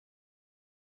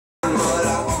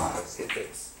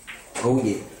Oh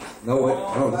yeah. No what?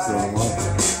 Oh, this is the wrong one.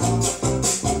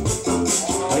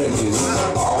 I didn't choose this.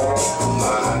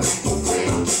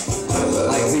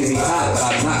 Like ZZ Top, but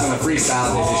I'm not gonna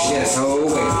freestyle this shit. No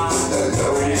way.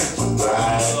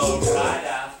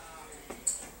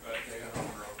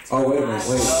 Oh wait a minute,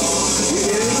 wait. You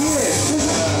did it again.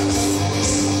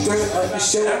 Dirt up the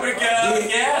show. There we go.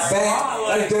 Yes. Back.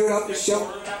 Like dirt up the show.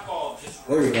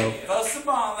 There we go. That's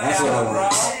what I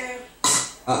want.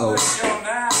 Uh-oh.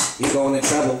 He's going in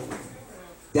trouble.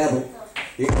 Devil.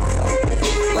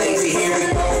 Lazy, here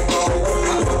we go.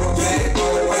 I'm going back.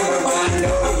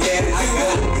 Yeah, I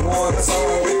got one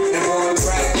song and one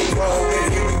track to roll. And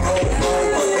here we go.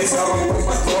 It's all with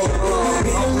my throat.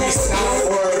 I'm freestyle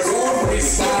words.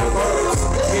 Freestyle words.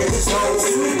 Here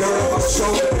we go. Dirt on my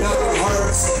shoulder. Nothing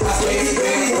hurts. I stay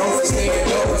back. Don't stand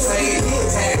up and say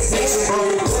taxation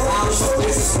rules. I'm a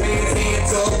businessman.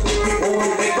 Hands up. People want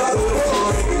to make my little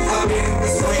money. I've been in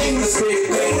this ring, this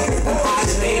big thing. I'm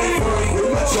hiding funny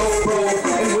with my joke, bro.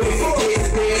 And when it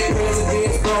gets dead,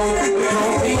 presidents, bro. We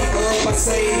don't beat up, I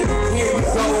say, here we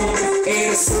go.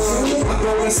 And soon, I'm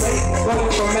going to say, vote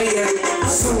for mayor.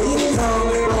 Soon, come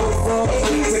and roll for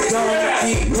me to go.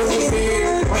 Keep moving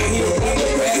it. Right here, in the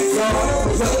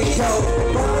background. Let me go.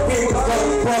 Here we go,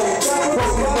 bro.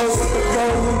 Broken nose with the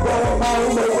rolling, bro. I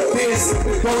don't know what this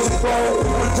goes and bro.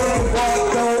 I'm turning white,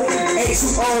 though.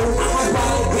 H2O, I'm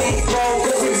riding big, bro.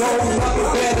 Cause we know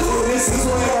nothing better. This is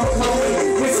where I'm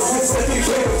coming. This is Mississippi,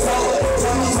 where it's all.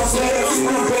 Tell me my letters,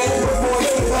 I'm better before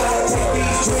you gotta take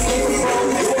these dreams, bro.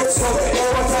 So every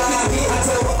time I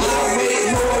tell them I make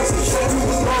noise, shut you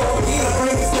the door. I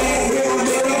bring this thing here, I'm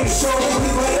making the show. We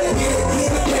right here,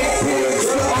 the big pills,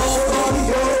 the all on the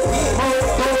go. Hold,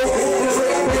 and the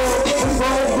Ric BEll, we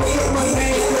roll with my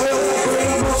name, girl. I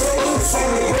bring my food, say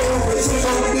the real, switch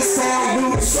over this sound,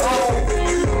 new song.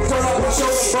 Turn up my show,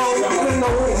 bro. I don't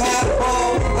know how to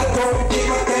ball. I don't get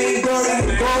my thing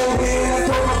dirty, go in. I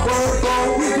throw my word, bro.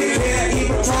 You can't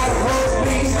even try to hurt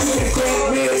me. You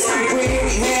can't miss. We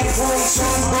ain't had one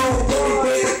shot, bro. You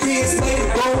better kids lay the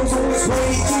bones on his way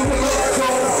to the left,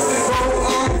 bro. Bro,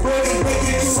 I'm ready,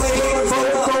 baby, to say it, bro.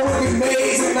 Throwing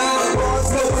grenades and I'm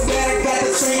knowing that I got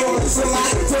the train on so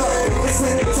like a tuck. It's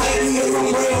in the tightly in my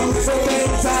realm, so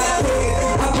things I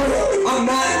put it. I'm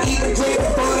not even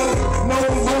drinking butter. No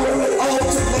more with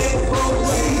ultimate, bro.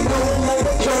 No more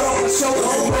girl on the show.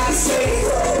 I say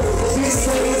these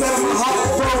things out of my heart,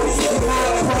 bro. And I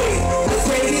pray. I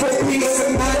pray for peace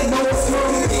and I know it's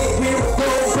coming. Here we go,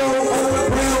 bro. On the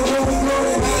ground, where we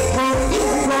running, not running. We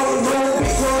rolling on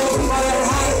because we got it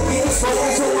hot. It's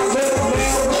focused on my little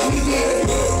man. What we did,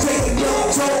 taking no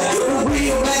talk. We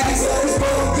relax. This bro,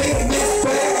 I'm taking this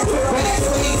back. Back,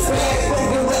 please, back.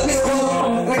 And let me go.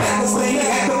 I got this thing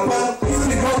at the bottom.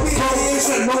 You know we go.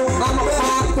 You know I'm a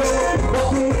fine fella.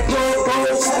 Welcome to the club, bro.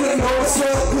 You know what's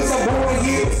up, cause I'm born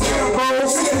here. Zero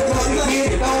balls. You got me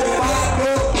getting on fire,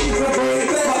 girl. You can bring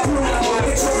it back.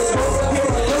 It's your girl. Here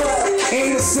we go.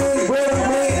 Ain't a sin, brother,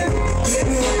 man. Get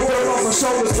me a word on my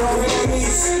shoulders, bro. I do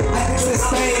this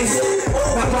thing.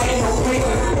 Not writing no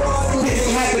paper.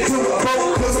 Didn't have to do it, bro,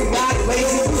 cause I'm not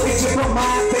lazy. Picture from my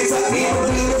face, I can't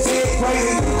do it, it's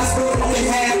crazy. I still only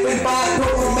have been by a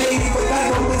couple, maybe, but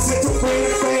I know this is a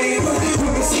great thing. You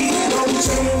can see no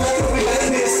change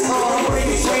like this. I'm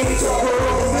really training to a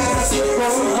girl, man. I sit bro,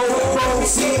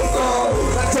 see it,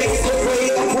 I take it the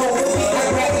way I want. I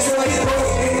grab this way, bro,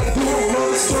 and I do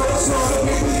another stroke, so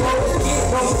here we go.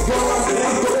 I'm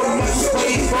going much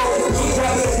way, bro.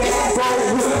 Grab it down, bro.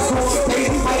 Who's going to pay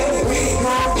me, Mike? We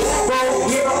come, bro.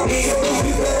 Here I'm here,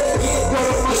 baby. Put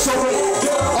up my shoulder,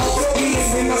 all the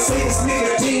ease, and I say this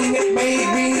nigga team that made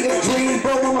me a dream,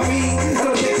 bro. I mean, I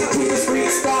don't get to do this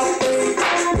freestyle thing.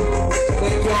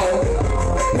 Let go.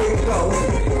 Here we go.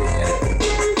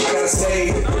 I gotta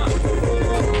say,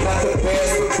 not the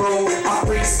best, but bro, I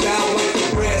freestyle like the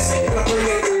rest. And I bring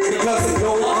it because I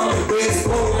know I'm the best,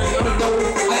 bro. I know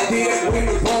I did when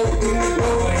we both in the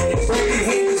road. Breaking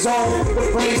hinges on, the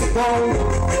brains are gone.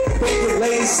 Thank you,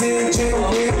 ladies and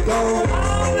gentlemen, gone.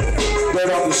 Dirt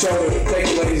off your shoulder. Thank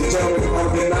you, ladies and gentlemen. Have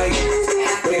a good night.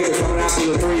 Thank you for coming out to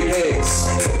the 3 pigs.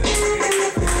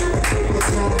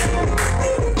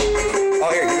 Oh,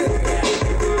 here you go.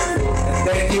 And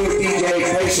thank you, DJ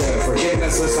Patient, for giving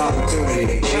us this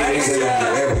opportunity. There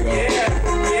we go.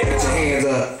 Get your hands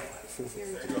up.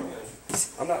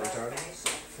 I'm not retarded.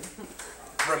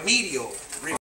 Remedial.